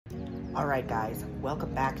All right, guys,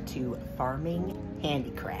 welcome back to Farming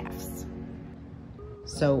Handicrafts.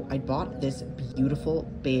 So I bought this beautiful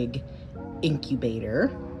big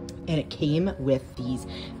incubator and it came with these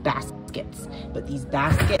baskets, but these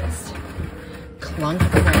baskets clunk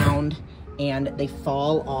around and they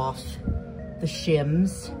fall off the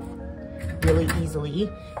shims really easily,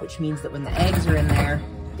 which means that when the eggs are in there,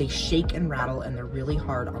 they shake and rattle and they're really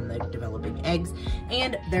hard on the developing eggs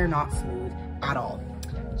and they're not smooth at all.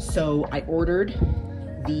 So I ordered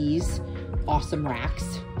these awesome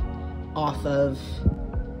racks off of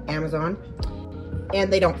Amazon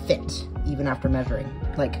and they don't fit even after measuring,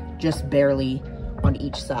 like just barely on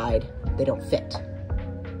each side, they don't fit.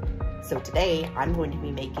 So today I'm going to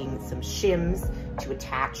be making some shims to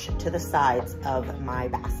attach to the sides of my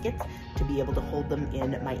baskets to be able to hold them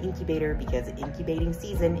in my incubator because incubating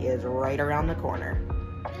season is right around the corner.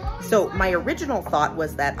 So my original thought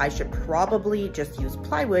was that I should probably just use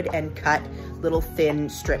plywood and cut little thin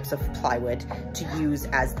strips of plywood to use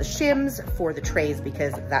as the shims for the trays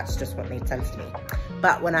because that's just what made sense to me.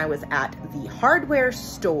 But when I was at the hardware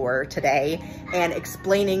store today and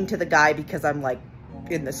explaining to the guy, because I'm like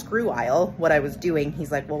in the screw aisle, what I was doing,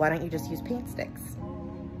 he's like, well, why don't you just use paint sticks?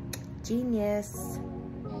 Genius.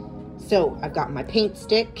 So I've got my paint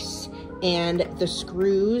sticks and the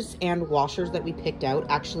screws and washers that we picked out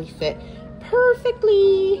actually fit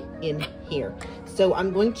perfectly in here. So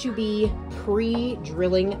I'm going to be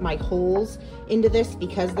pre-drilling my holes into this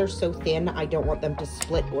because they're so thin. I don't want them to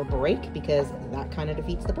split or break because that kind of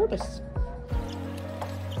defeats the purpose.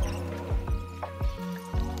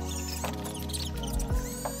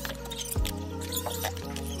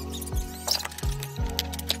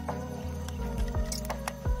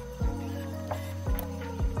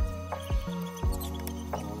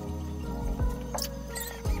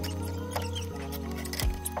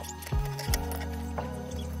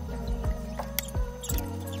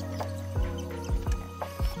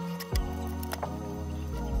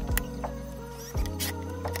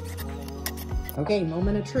 Okay,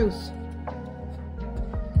 moment of truth.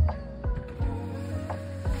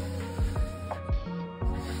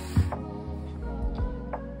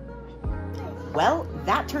 Well,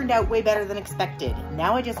 that turned out way better than expected.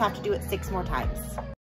 Now I just have to do it 6 more times.